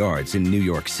Hudson Yards in New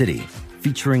York City,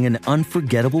 featuring an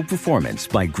unforgettable performance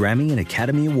by Grammy and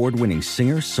Academy Award-winning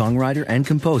singer, songwriter, and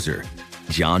composer,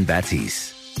 Jon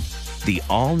Batiste. The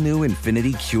all-new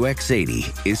Infiniti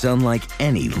QX80 is unlike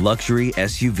any luxury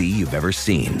SUV you've ever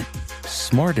seen.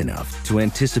 Smart enough to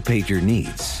anticipate your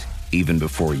needs, even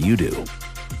before you do.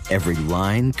 Every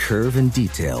line, curve, and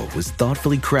detail was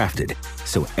thoughtfully crafted,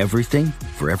 so everything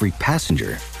for every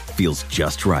passenger feels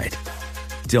just right.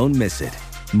 Don't miss it.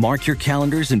 Mark your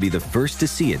calendars and be the first to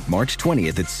see it March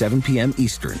 20th at 7 p.m.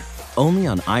 Eastern, only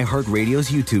on iHeartRadio's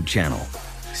YouTube channel.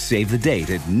 Save the date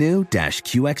at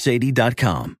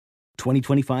new-QX80.com.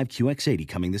 2025 QX80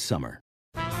 coming this summer.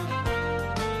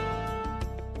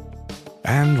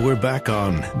 And we're back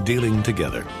on Dealing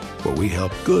Together, where we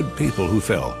help good people who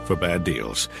fell for bad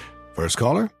deals. First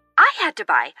caller? I had to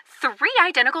buy 3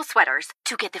 identical sweaters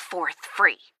to get the 4th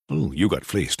free. Ooh, you got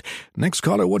fleeced. Next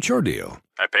caller, what's your deal?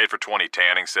 I paid for 20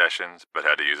 tanning sessions, but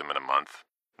had to use them in a month.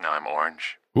 Now I'm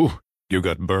orange. Ooh, you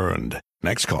got burned.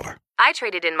 Next caller. I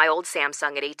traded in my old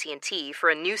Samsung at AT&T for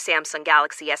a new Samsung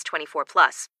Galaxy S24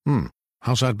 Plus.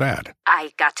 How's that bad?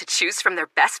 I got to choose from their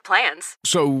best plans.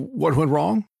 So, what went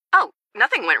wrong? Oh,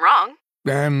 nothing went wrong.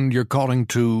 And you're calling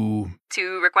to...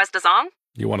 To request a song?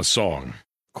 You want a song.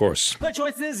 Of course. The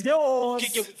choice is yours.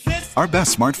 Our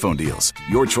best smartphone deals.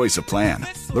 Your choice of plan.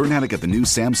 Learn how to get the new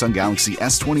Samsung Galaxy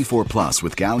S24 Plus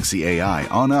with Galaxy AI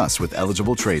on us with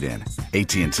eligible trade-in.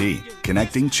 AT&T.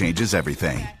 Connecting changes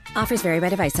everything. Offers vary by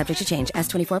device, subject to change.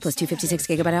 S24 plus 256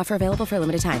 gigabyte offer available for a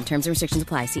limited time. Terms and restrictions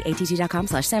apply. See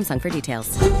att.com/Samsung for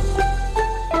details.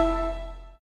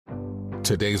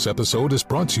 Today's episode is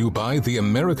brought to you by the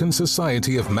American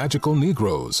Society of Magical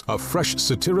Negroes, a fresh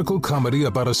satirical comedy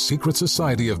about a secret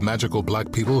society of magical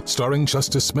black people starring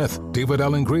Justice Smith, David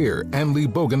Allen Greer, Ann Lee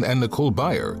Bogan, and Nicole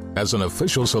Byer. As an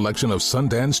official selection of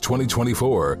Sundance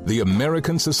 2024, the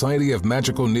American Society of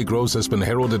Magical Negroes has been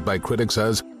heralded by critics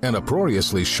as an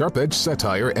uproariously sharp-edged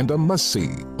satire and a must-see.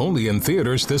 Only in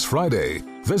theaters this Friday.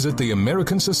 Visit the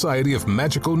American Society of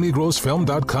Magical Negroes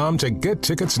Film.com to get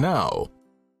tickets now.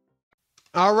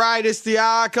 All right, it's the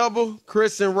Odd Couple,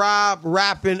 Chris and Rob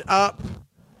wrapping up.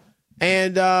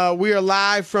 And we are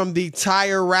live from the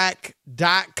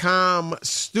TireRack.com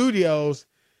studios.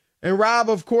 And Rob,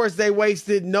 of course, they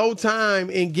wasted no time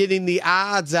in getting the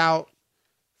odds out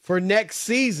for next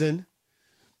season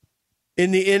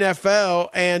in the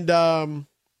NFL. And the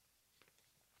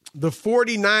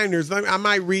 49ers, I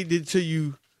might read it to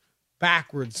you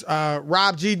backwards.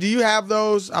 Rob G, do you have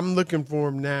those? I'm looking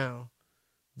for them now.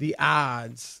 The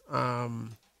odds.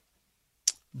 Rob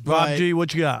G,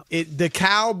 what you got? The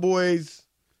Cowboys,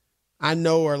 I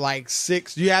know, are like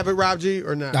 6. Do you have it, Rob G,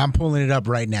 or not? I'm pulling it up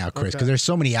right now, Chris, because there's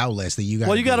so many outlets that you got.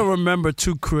 Well, you got to remember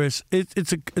too, Chris.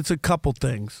 It's a couple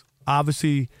things.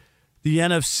 Obviously, the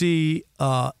NFC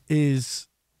is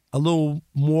a little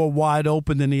more wide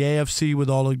open than the AFC with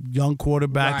all the young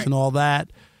quarterbacks and all that.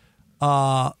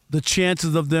 The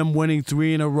chances of them winning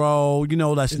 3 in a row,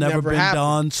 that's never been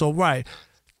done. So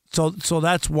So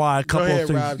that's why a couple of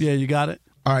things. Rob. Yeah, you got it?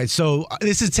 All right, so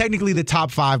this is technically the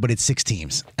top 5, but it's 6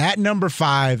 teams. At number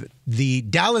 5, the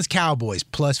Dallas Cowboys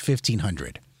plus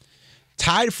 1,500.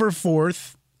 Tied for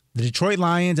 4th, the Detroit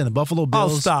Lions and the Buffalo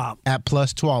Bills at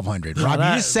plus 1,200. Rob, you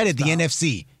just said it, the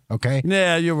NFC, okay?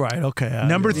 Yeah, you're right. Okay.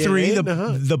 Number 3,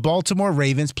 the Baltimore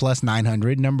Ravens plus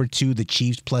 900. Number 2, the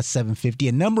Chiefs plus 750.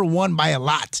 And number 1 by a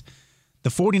lot, the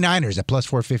 49ers at plus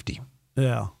 450.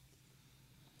 Yeah.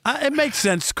 It makes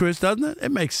sense, Chris, doesn't it?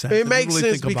 It makes sense. It makes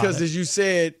sense because, as you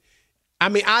said, I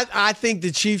mean, I think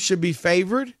the Chiefs should be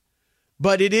favored,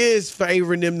 but it is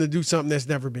favoring them to do something that's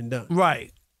never been done.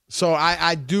 Right. So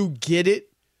I do get it.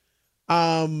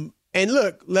 And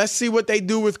look, let's see what they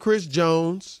do with Chris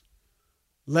Jones.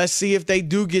 Let's see if they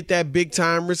do get that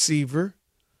big-time receiver.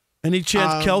 Any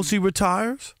chance Kelsey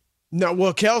retires? No,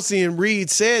 well, Kelsey and Reed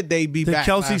said they'd be back. Did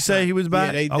Kelsey say he was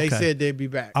back? Yeah, they said they'd be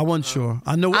back. I wasn't sure.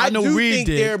 I know do Reed think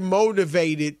did. They're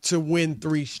motivated to win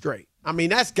 3 straight. I mean,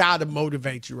 that's got to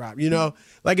motivate you, Rob. You know,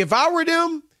 like if I were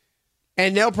them,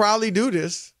 and they'll probably do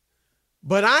this,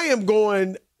 but I am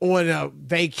going on a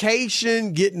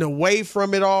vacation, getting away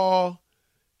from it all,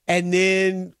 and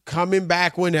then coming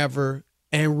back whenever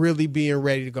and really being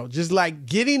ready to go. Just like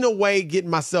getting away, getting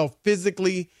myself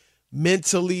physically,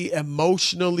 mentally,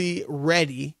 emotionally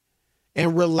ready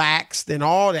and relaxed and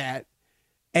all that,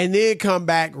 and then come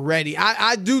back ready.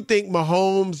 I do think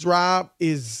Mahomes, Rob,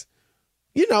 is,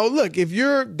 you know, look, if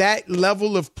you're that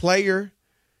level of player,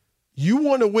 you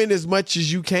want to win as much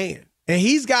as you can. And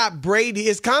he's got Brady.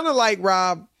 It's kind of like,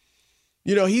 Rob,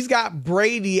 you know, he's got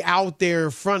Brady out there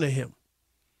in front of him.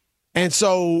 And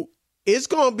so it's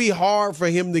going to be hard for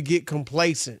him to get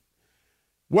complacent.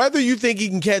 Whether you think he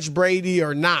can catch Brady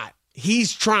or not,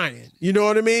 he's trying. You know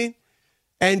what I mean?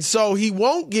 And so he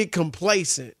won't get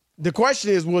complacent. The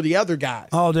question is, will the other guys?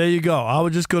 Oh, there you go. I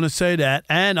was just going to say that.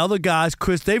 And other guys,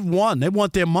 Chris, they've won. They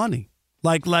want their money.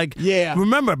 Yeah.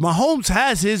 Remember, Mahomes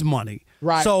has his money.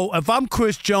 Right. So if I'm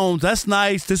Chris Jones, that's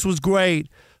nice. This was great.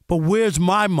 But where's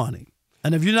my money?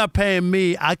 And if you're not paying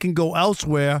me, I can go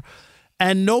elsewhere.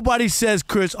 And nobody says,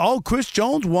 Chris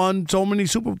Jones won so many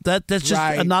that's just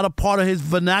right. Not a part of his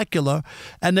vernacular.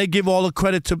 And they give all the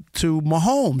credit to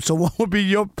Mahomes. So what would be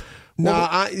your...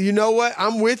 you know what?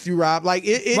 I'm with you, Rob. Like,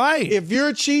 right. If you're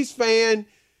a Chiefs fan,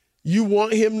 you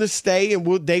want him to stay,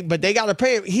 but they got to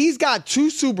pay him. He's got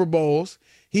 2 Super Bowls.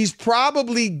 He's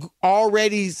probably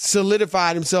already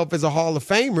solidified himself as a Hall of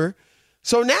Famer.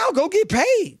 So now go get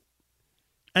paid.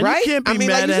 And right? you can't be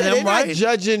mad at him, they're right? not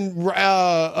judging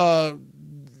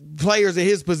players at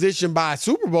his position by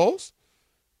Super Bowls.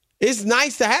 It's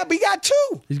nice to have. But he got 2.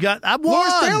 I won.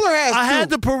 Lawrence Taylor has 2. I had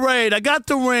the parade. I got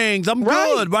the rings. I'm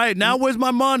good, right? Now where's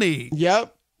my money?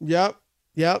 Yep.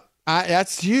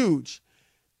 That's huge.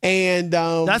 And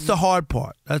that's the hard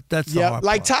part. That's the hard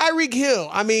like part. Tyreek Hill.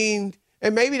 I mean,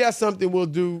 and maybe that's something we'll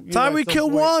do. Tyreek Hill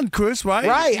won, Chris, right?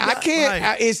 Right. I can't.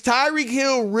 Right. Is Tyreek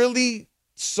Hill really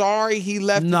sorry he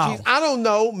left the Chiefs? I don't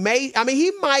know.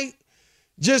 He might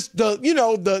just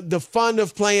the fun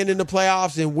of playing in the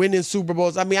playoffs and winning Super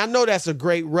Bowls. I mean, I know that's a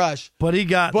great rush. But he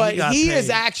has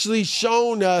actually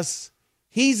shown us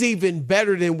he's even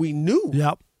better than we knew.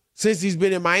 Yep. Since he's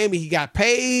been in Miami, he got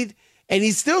paid. And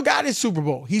he still got his Super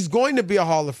Bowl. He's going to be a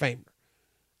Hall of Famer.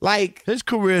 Like, his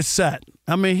career's set.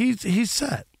 I mean, he's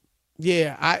set.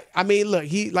 Yeah. I mean, look,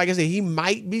 like I said, he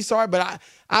might be sorry, but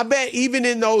I bet even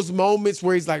in those moments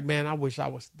where he's like, man, I wish I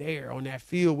was there on that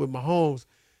field with Mahomes,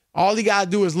 all he got to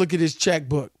do is look at his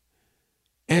checkbook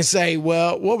and say,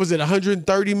 well, what was it,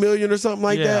 $130 million or something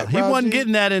like that? He wasn't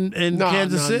getting that in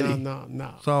Kansas City.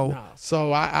 No. So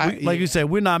like you said,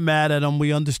 we're not mad at him.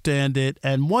 We understand it.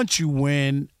 And once you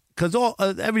win, because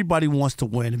everybody wants to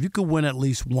win. If you could win at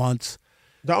least once.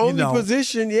 The only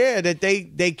position, that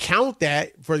they count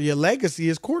that for your legacy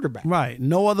is quarterback. Right.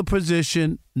 No other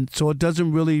position, so it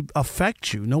doesn't really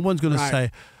affect you. No one's going to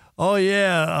say, oh,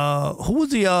 yeah, who was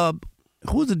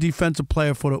the defensive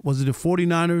player for was it the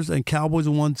 49ers and Cowboys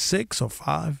who won 6 or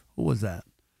 5? Who was that?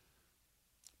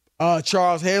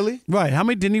 Charles Haley. Right. How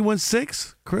many didn't he win?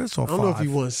 6, Chris, or 5? I don't know if he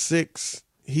won 6.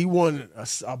 He won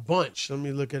a bunch. Let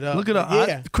me look it up. Look it up.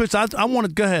 Yeah. Chris, I want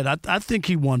to go ahead. I think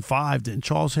he won 5 then.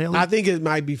 Charles Haley? I think it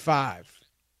might be 5.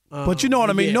 But you know what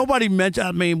I mean? Yeah. Nobody mentioned.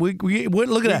 I mean, we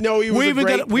look at that. We even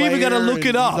got to look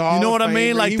it up. You know what I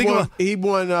mean? Like he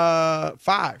won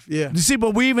 5. Yeah. You see,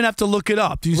 but we even have to look it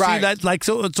up. Do you see that? Like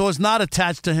so it's not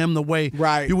attached to him the way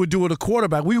you would do with a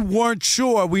quarterback. We weren't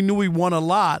sure. We knew he won a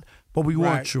lot, but we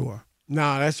weren't sure.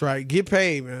 No, that's right. Get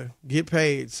paid, man. Get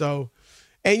paid. So,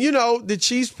 and the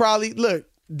Chiefs probably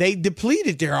they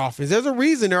depleted their offense. There's a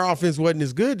reason their offense wasn't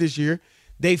as good this year.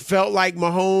 They felt like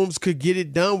Mahomes could get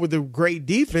it done with a great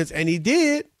defense, and he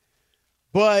did.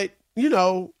 But,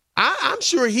 I'm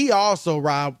sure he also,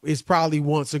 Rob, is probably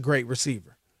wants a great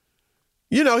receiver.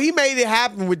 He made it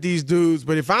happen with these dudes,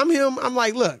 but if I'm him, I'm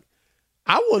like, look,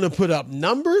 I want to put up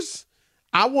numbers.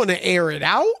 I want to air it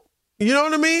out. You know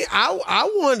what I mean? I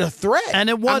want a threat. And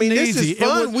it wasn't easy. This is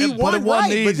fun. We won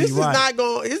right, but this is right.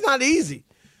 it's not easy.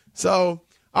 So,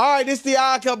 all right, this is the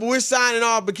Odd Couple. We're signing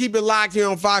off, but keep it locked here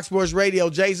on Fox Sports Radio.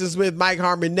 Jason Smith, Mike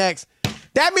Harmon next.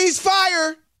 That means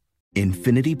fire.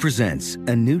 Infiniti presents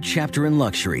a new chapter in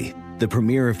luxury, the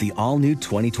premiere of the all-new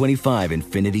 2025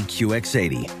 Infiniti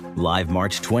QX80, live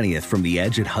March 20th from the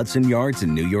Edge at Hudson Yards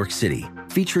in New York City,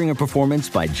 featuring a performance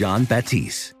by John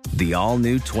Batiste. The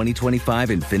all-new 2025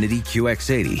 Infiniti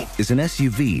QX80 is an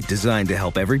SUV designed to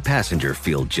help every passenger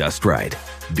feel just right.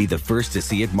 Be the first to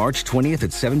see it March 20th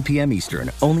at 7 p.m.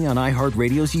 Eastern, only on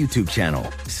iHeartRadio's YouTube channel.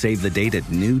 Save the date at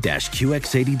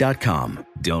new-QX80.com.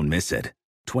 Don't miss it.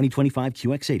 2025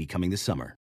 QX80 coming this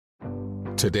summer.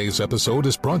 Today's episode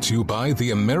is brought to you by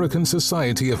the American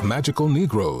Society of Magical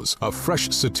Negroes, a fresh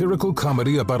satirical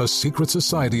comedy about a secret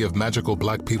society of magical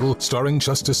black people starring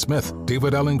Justice Smith,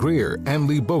 David Allen Greer, Ann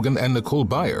Lee Bogan, and Nicole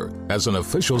Byer. As an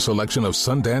official selection of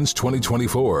Sundance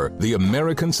 2024, the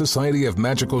American Society of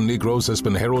Magical Negroes has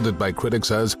been heralded by critics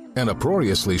as an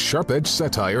uproariously sharp-edged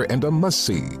satire and a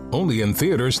must-see. Only in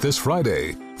theaters this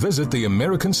Friday. Visit the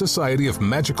American Society of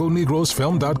Magical Negroes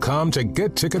Film.com to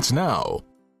get tickets now.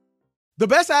 The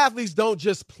best athletes don't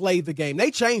just play the game. They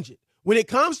change it. When it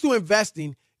comes to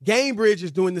investing, GameBridge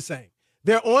is doing the same.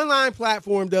 Their online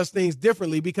platform does things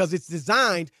differently because it's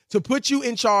designed to put you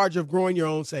in charge of growing your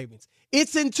own savings.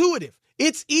 It's intuitive.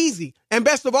 It's easy. And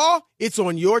best of all, it's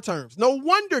on your terms. No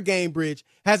wonder GameBridge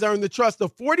has earned the trust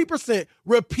of 40%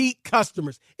 repeat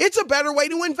customers. It's a better way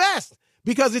to invest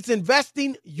because it's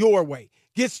investing your way.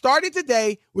 Get started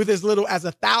today with as little as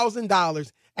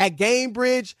 $1,000 at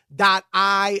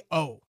GameBridge.io.